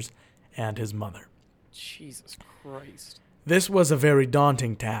sisters and his mother. Jesus Christ. This was a very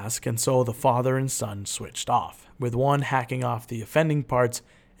daunting task, and so the father and son switched off, with one hacking off the offending parts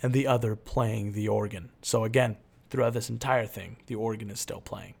and the other playing the organ. So again, throughout this entire thing, the organ is still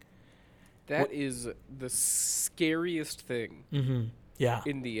playing. That is the scariest thing. Mm-hmm. Yeah.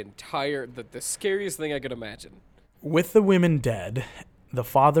 In the entire... The scariest thing I could imagine. With the women dead, the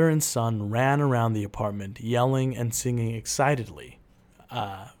father and son ran around the apartment, yelling and singing excitedly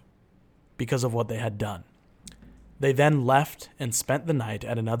because of what they had done. They then left and spent the night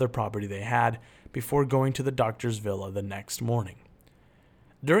at another property they had before going to the doctor's villa the next morning.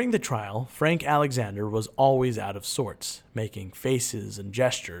 During the trial, Frank Alexander was always out of sorts, making faces and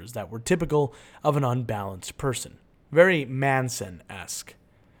gestures that were typical of an unbalanced person. Very Manson-esque.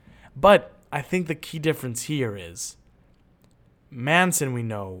 But I think the key difference here is Manson, we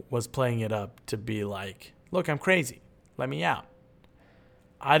know, was playing it up to be like, look, I'm crazy. Let me out.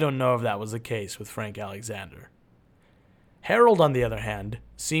 I don't know if that was the case with Frank Alexander. Harold, on the other hand,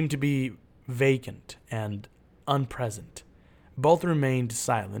 seemed to be vacant and unpresent. Both remained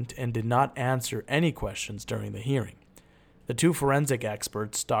silent and did not answer any questions during the hearing. The two forensic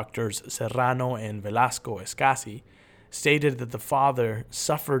experts, Doctors Serrano and Velasco Escasi, stated that the father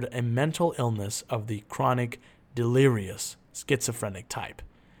suffered a mental illness of the chronic delirious schizophrenic type,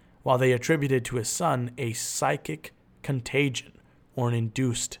 while they attributed to his son a psychic contagion or an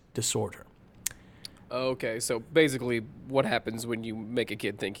induced disorder. Okay, so basically, what happens when you make a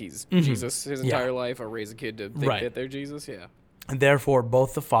kid think he's Jesus his entire life, or raise a kid to think Right. that they're Jesus? Yeah. And therefore,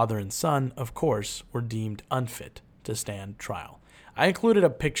 both the father and son, of course, were deemed unfit to stand trial. I included a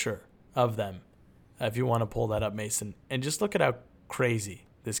picture of them, if you want to pull that up, Mason, and just look at how crazy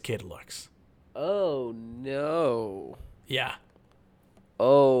this kid looks. Oh no. Yeah,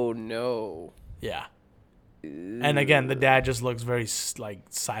 Oh no. yeah. And again, the dad just looks very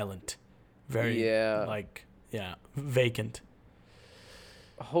silent, very vacant.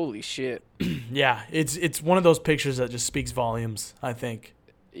 Holy shit. Yeah, it's one of those pictures that just speaks volumes, I think.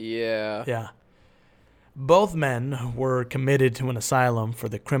 Yeah. Yeah. Both men were committed to an asylum for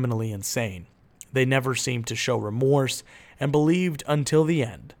the criminally insane. They never seemed to show remorse and believed until the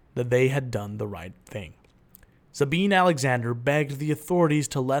end that they had done the right thing. Sabine Alexander begged the authorities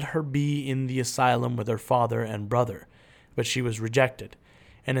to let her be in the asylum with her father and brother, but she was rejected,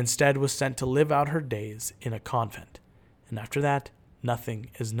 and instead was sent to live out her days in a convent. And after that, nothing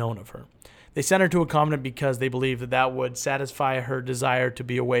is known of her. They sent her to a convent because they believed that would satisfy her desire to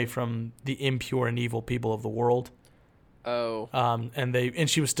be away from the impure and evil people of the world. Oh. And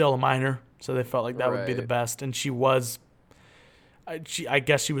she was still a minor, so they felt like that would be the Right. best. And she was, I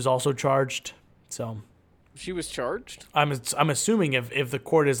guess she was also charged. So She was charged? I'm assuming if the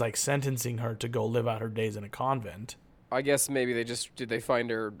court is like sentencing her to go live out her days in a convent, I guess maybe did they find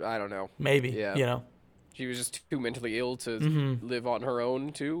her, I don't know. maybe, Yeah. you know, She was just too mentally ill to live on her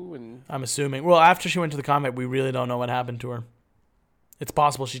own too, and I'm assuming. Well, after she went to the convent, we really don't know what happened to her. It's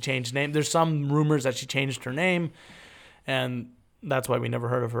possible she changed name. There's some rumors that she changed her name, and that's why we never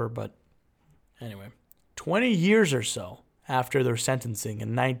heard of her. But anyway, 20 years or so after their sentencing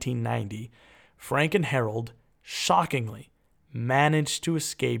in 1990, Frank and Harold, shockingly, managed to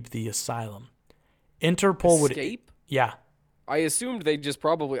escape the asylum. Interpol escape? Yeah. I assumed they just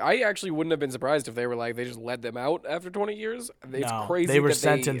probably. I actually wouldn't have been surprised if they were like they just let them out after 20 years. It's No, crazy. they were that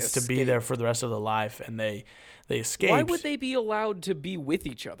sentenced to be escaped. there for the rest of their life, and they escaped. Why would they be allowed to be with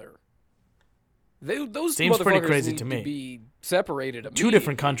each other? Those Seems pretty motherfuckers crazy need to me. Be separated. Two different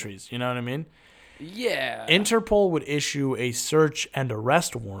immediately. countries, you know what I mean? Yeah. Interpol would issue a search and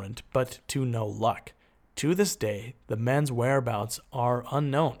arrest warrant, but to no luck. To this day, the men's whereabouts are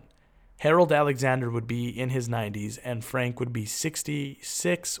unknown. Harold Alexander would be in his 90s, and Frank would be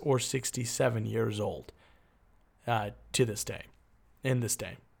 66 or 67 years old to this day. In this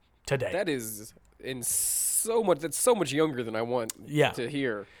day. Today. That is in so much. That's so much younger than I want to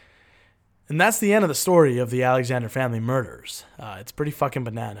hear. And that's the end of the story of the Alexander family murders. It's pretty fucking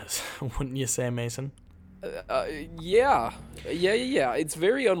bananas, wouldn't you say, Mason? Yeah. It's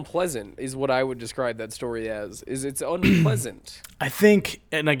very unpleasant, is what I would describe that story as. It's unpleasant. I think,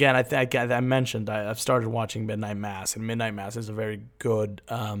 and again, I mentioned I've started watching Midnight Mass, and Midnight Mass is a very good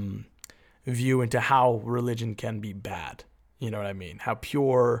view into how religion can be bad. You know what I mean? How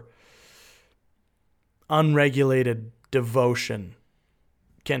pure, unregulated devotion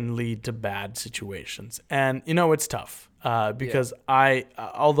can lead to bad situations. And, you know, it's tough because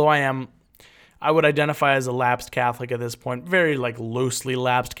although I would identify as a lapsed Catholic at this point, very like loosely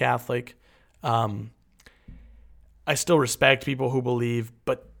lapsed Catholic. I still respect people who believe,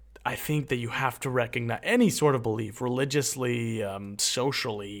 but I think that you have to recognize any sort of belief, religiously,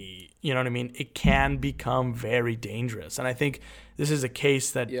 socially, you know what I mean? It can become very dangerous. And I think this is a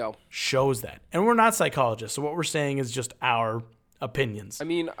case that shows that. And we're not psychologists, so what we're saying is just our opinions. I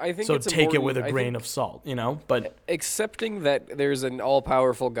mean, I think so it's take it with a important- grain of salt, you know? But accepting that there's an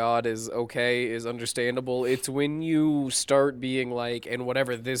all-powerful God is okay, is understandable. It's when you start being like, and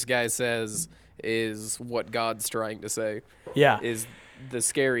whatever this guy says is what God's trying to say. Yeah. Is the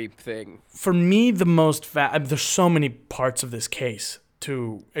scary thing. For me, the most there's so many parts of this case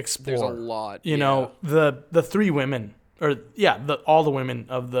to explore. There's a lot. You know, the three women, all the women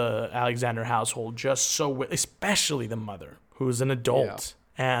of the Alexander household, just so, especially the mother, who's an adult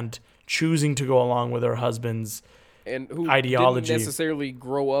and choosing to go along with her husband's and who ideology. didn't necessarily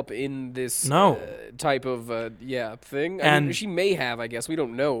grow up in this type of thing. I mean, she may have, I guess. We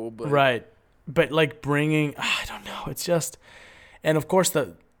don't know. But right. But like bringing, I don't know. It's just, and of course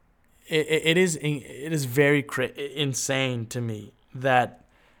it is very insane to me that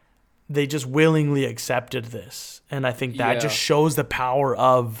they just willingly accepted this, and I think that just shows the power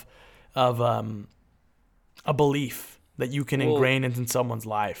of a belief that you can ingrain into someone's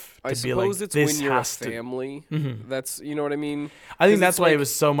life. I to be like, suppose it's this when you're a has to. family. That's, you know what I mean? I think 'Cause that's it's why like- it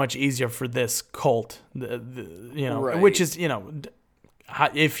was so much easier for this cult, you know, Right. which is, you know,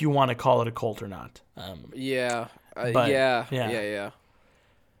 if you want to call it a cult or not. Yeah. But, Yeah.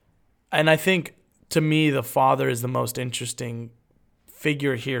 And I think, to me, the father is the most interesting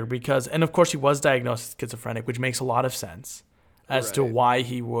figure here because, and of course he was diagnosed as schizophrenic, which makes a lot of sense as to Right. why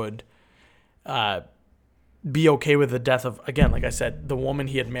he would be okay with the death of, again, like I said, the woman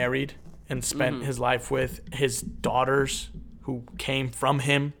he had married and spent his life with, his daughters who came from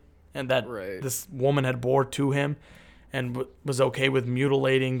him, and that Right. this woman had bore to him, and was okay with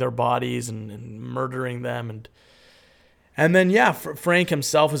mutilating their bodies and murdering them, and then yeah, Frank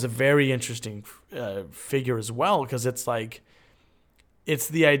himself is a very interesting figure as well, because it's like, it's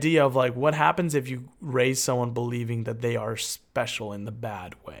the idea of like, what happens if you raise someone believing that they are special in the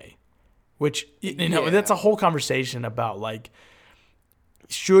bad way, which Yeah. that's a whole conversation about like,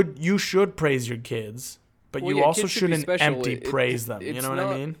 you should praise your kids, but Well, you yeah, also kids should be shouldn't special. empty praise them. You It's know what I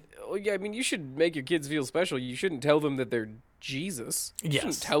not- mean? Well, yeah, I mean, you should make your kids feel special. You shouldn't tell them that they're Jesus. You Yes.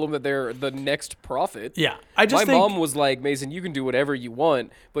 shouldn't tell them that they're the next prophet. Yeah, I just My think mom was like, Mason, you can do whatever you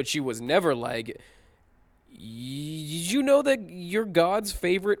want, but she was never like, did you know that you're God's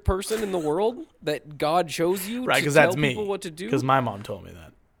favorite person in the world? That God chose you right, to because tell that's me. people what to do? Because my mom told me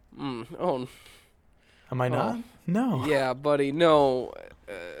that. Oh, Am I not? No. yeah, buddy, no.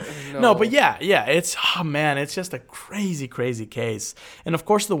 No, but yeah, it's, oh man, it's just a crazy, crazy case. And of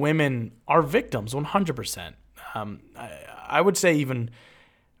course, the women are victims, 100%. I would say even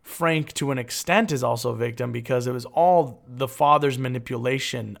Frank, to an extent, is also a victim because it was all the father's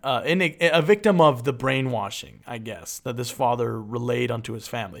manipulation, a victim of the brainwashing, I guess, that this father relayed onto his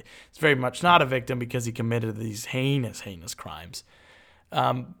family. It's very much not a victim because he committed these heinous, heinous crimes.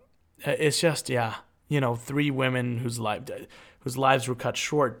 It's just, yeah, 3 women whose lives were cut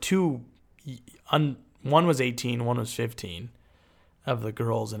short. One was 18, one was 15 of the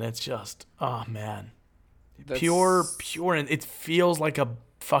girls, and it's just, oh man, That's- pure, and it feels like a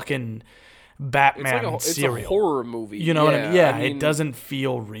fucking Batman it's serial. a horror movie. You know what I mean? Yeah, I mean, it doesn't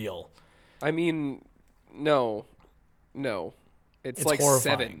feel real. I mean, no. It's like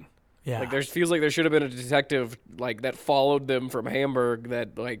horrifying. 7. Yeah, Like there feels like there should have been a detective like that followed them from Hamburg that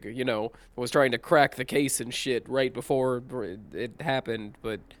was trying to crack the case and shit right before it happened.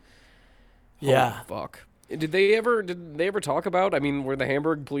 But yeah. holy fuck. Did they ever talk about? I mean, were the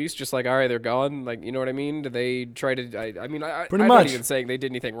Hamburg police just like, all right, they're gone? Like, you know what I mean? Did they try to? I'm Pretty not much. even saying they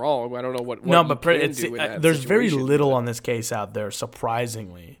did anything wrong. I don't know what. No, you but can it's, do in that there's very situation, little but- on this case out there,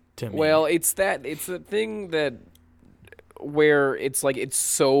 surprisingly to me. Well, it's the thing that where it's like it's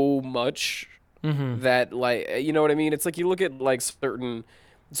so much that like you know what I mean. It's like you look at like certain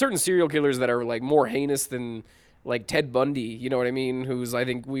serial killers that are like more heinous than like Ted Bundy. You know what I mean? Who's I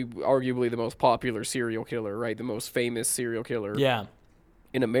think arguably the most popular serial killer, right? The most famous serial killer yeah,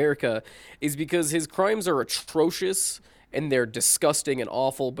 in America is because his crimes are atrocious and they're disgusting and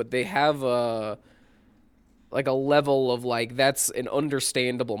awful, but they have a level of like that's an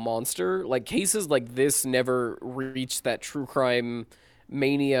understandable monster. Like cases like this never reach that true crime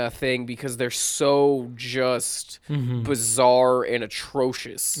mania thing because they're so just bizarre and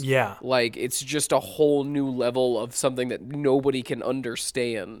atrocious. Yeah. Like it's just a whole new level of something that nobody can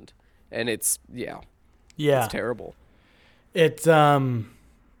understand. And it's yeah. it's terrible. It's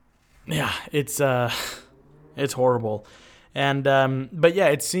it's horrible, and but yeah,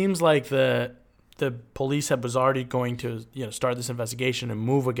 it seems like the police was already going to start this investigation and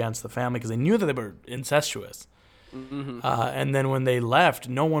move against the family because they knew that they were incestuous. And then when they left,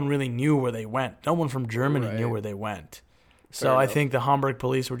 no one really knew where they went. No one from Germany knew where they went. So I think the Hamburg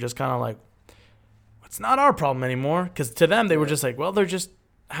police were just kind of like, it's not our problem anymore, because to them they were just like, well, they're just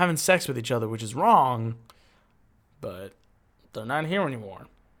having sex with each other, which is wrong, but they're not here anymore.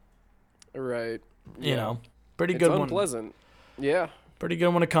 Right. You know, pretty It's good one. unpleasant. Yeah. Pretty good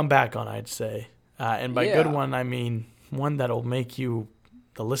one to come back on, I'd say. And by good Yeah. one, I mean one that'll make you,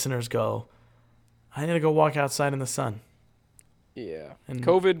 the listeners, go, I need to go walk outside in the sun. Yeah. And-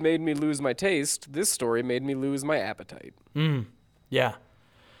 COVID made me lose my taste. This story made me lose my appetite. Yeah.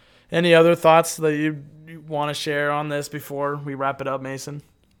 Any other thoughts that you want to share on this before we wrap it up, Mason?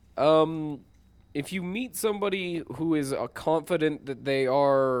 If you meet somebody who is confident that they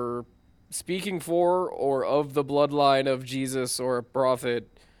are speaking for or of the bloodline of Jesus or a prophet,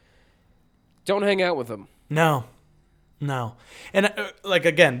 don't hang out with them. No. And like,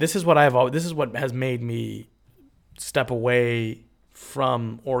 again, this is what has made me step away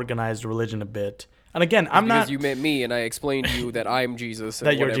from organized religion a bit. And again, I'm Because not. you met me and I explained to you that I'm Jesus and,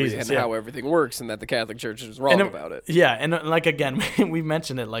 That you're whatever, Jesus, and yeah. how everything works and that the Catholic Church is wrong about it. Yeah, and like, again, we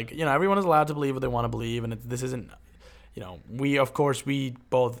mentioned it, like, everyone is allowed to believe what they want to believe, and this isn't, we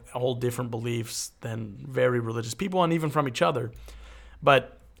both hold different beliefs than very religious people, and even from each other.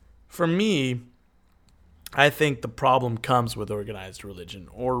 But for me, I think the problem comes with organized religion,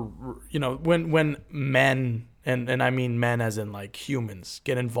 or when men, and I mean men as in like humans,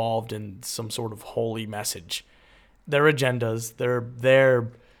 get involved in some sort of holy message. Their agendas, their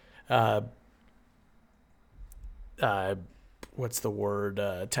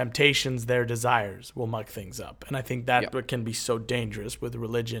temptations, their desires will muck things up. And I think that what can be so dangerous with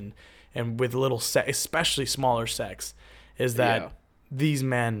religion and with little especially smaller sects, is that these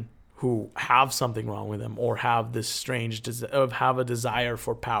men who have something wrong with them or have this strange have a desire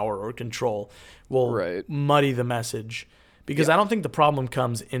for power or control will muddy the message. Because I don't think the problem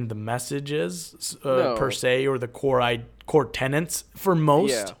comes in the messages per se, or the core tenets for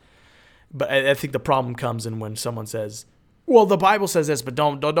most. Yeah. But I think the problem comes in when someone says, "Well, the Bible says this, but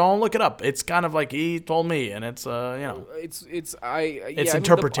don't look it up. It's kind of like he told me," and it's it's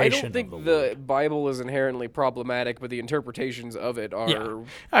interpretation. I don't think the Bible is inherently problematic, but the interpretations of it are. Yeah.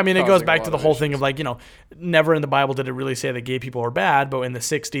 I mean, it goes back to the whole thing of like, never in the Bible did it really say that gay people are bad, but in the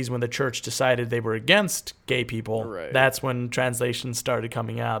 60s when the church decided they were against gay people, that's when translations started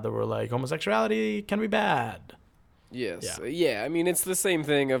coming out that were like, homosexuality can be bad. Yes. Yeah. I mean, it's the same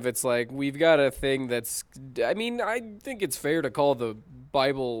thing of, it's like, we've got a thing that's, I mean, I think it's fair to call the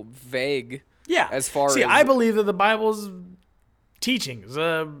Bible vague. Yeah. As far as. See, I believe that the Bible's teachings,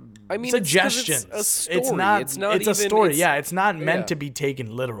 suggestions. It's a story. It's a story. It's not meant to be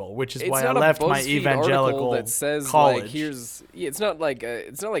taken literal, which is why I left my evangelical that says, college. Like, it's not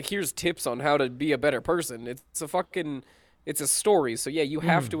like here's tips on how to be a better person. It's a story. So yeah, you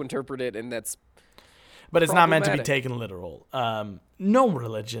have to interpret it, and that's. But it's not meant to be taken literal. No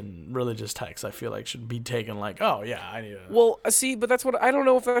religious text, I feel like, should be taken like, oh, yeah, I need to... Well, see, but that's what... I don't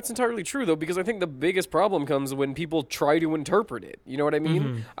know if that's entirely true, though, because I think the biggest problem comes when people try to interpret it. You know what I mean?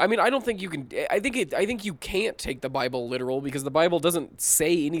 Mm-hmm. I mean, I don't think you can... I think you can't take the Bible literal, because the Bible doesn't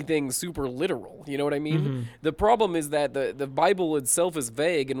say anything super literal. You know what I mean? Mm-hmm. The problem is that the Bible itself is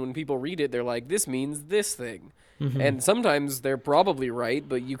vague, and when people read it, they're like, this means this thing. Mm-hmm. And sometimes they're probably right,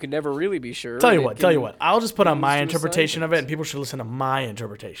 but you can never really be sure. Tell you what. I'll just put on my interpretation of it, and people should listen to my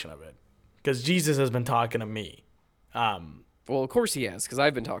interpretation of it. Because Jesus has been talking to me. Well, of course he has, because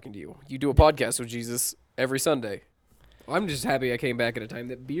I've been talking to you. You do a podcast with Jesus every Sunday. I'm just happy I came back at a time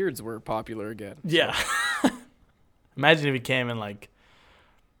that beards were popular again. Yeah. Imagine if he came in, like,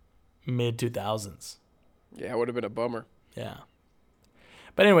 mid-2000s. Yeah, it would have been a bummer. Yeah.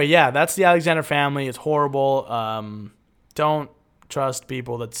 But anyway, that's the Alexander family. It's horrible. Don't trust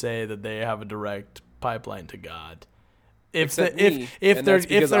people that say that they have a direct pipeline to God. If they're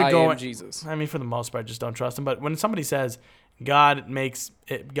going Jesus. I mean, for the most part, just don't trust them. But when somebody says God wants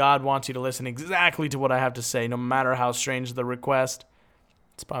you to listen exactly to what I have to say, no matter how strange the request,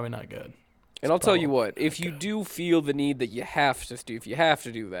 it's probably not good. And I'll tell you what, if you do feel the need that you have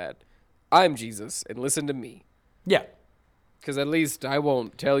to do that, I'm Jesus, and listen to me. Yeah. Because at least I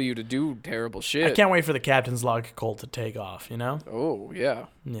won't tell you to do terrible shit. I can't wait for the Captain's Log cult to take off, you know? Oh, yeah.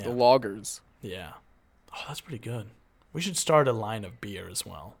 The loggers. Yeah. Oh, that's pretty good. We should start a line of beer as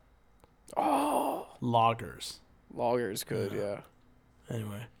well. Oh. Loggers. Loggers could, yeah.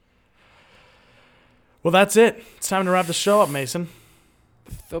 Anyway. Well, that's it. It's time to wrap the show up, Mason.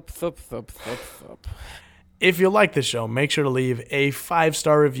 Thup, thup, thup, thup, thup. If you like the show, make sure to leave a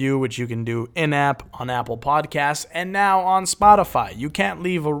 5-star review, which you can do in-app on Apple Podcasts and now on Spotify. You can't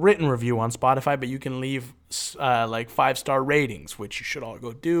leave a written review on Spotify, but you can leave 5-star ratings, which you should all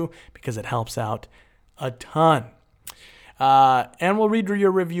go do because it helps out a ton. And we'll read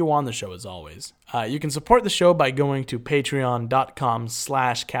your review on the show as always. You can support the show by going to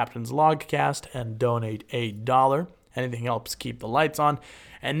patreon.com/captainslogcast and donate $1. Anything helps keep the lights on.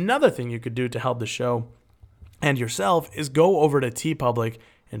 Another thing you could do to help the show and yourself is go over to TeePublic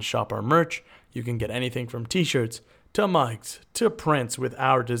and shop our merch. You can get anything from t-shirts to mugs to prints with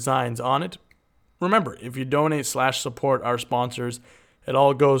our designs on it. Remember, if you donate/support our sponsors, it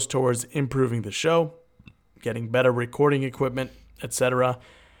all goes towards improving the show, getting better recording equipment, etc.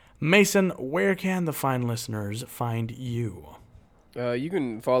 Mason, where can the fine listeners find you? You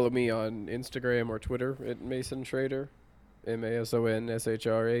can follow me on Instagram or Twitter at Mason Schrader,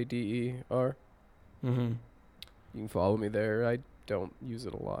 MasonShrader. Mm-hmm. You can follow me there. I don't use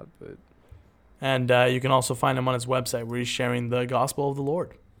it a lot, but... And you can also find him on his website where he's sharing the gospel of the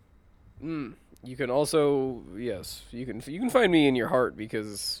Lord. You can also... Yes, you can find me in your heart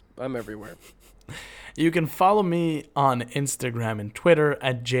because I'm everywhere. You can follow me on Instagram and Twitter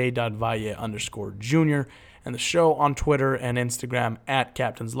at j.valle_jr. and the show on Twitter and Instagram at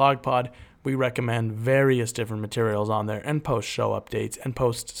Captain's Logpod. We recommend various different materials on there and post show updates and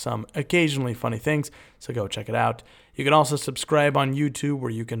post some occasionally funny things, so go check it out. You can also subscribe on YouTube, where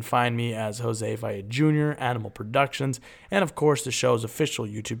you can find me as Jose Valle Jr., Animal Productions, and of course the show's official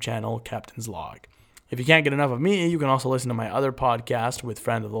YouTube channel, Captain's Log. If you can't get enough of me, you can also listen to my other podcast with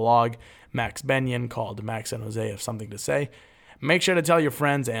friend of the log, Max Benyon, called Max and Jose Have Something to Say. Make sure to tell your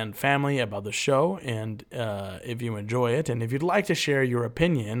friends and family about the show, and if you enjoy it, and if you'd like to share your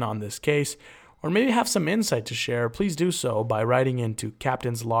opinion on this case, or maybe have some insight to share, please do so by writing into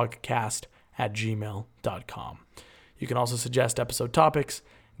captainslogcast@gmail.com. You can also suggest episode topics,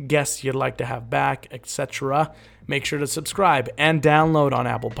 guests you'd like to have back, etc. Make sure to subscribe and download on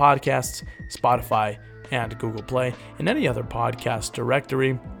Apple Podcasts, Spotify, and Google Play, and any other podcast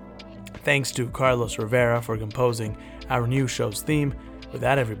directory. Thanks to Carlos Rivera for composing our new show's theme. With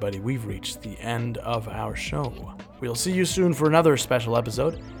that, everybody, we've reached the end of our show. We'll see you soon for another special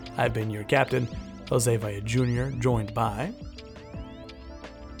episode. I've been your captain, Jose Valle Jr., joined by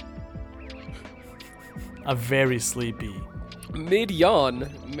a very sleepy Mid-yawn,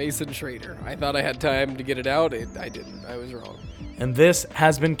 Mason Schrader. I thought I had time to get it out. I didn't. I was wrong. And this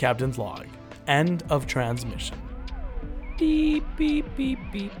has been Captain's Log. End of transmission. Beep, beep, beep,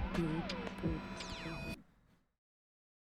 beep, beep.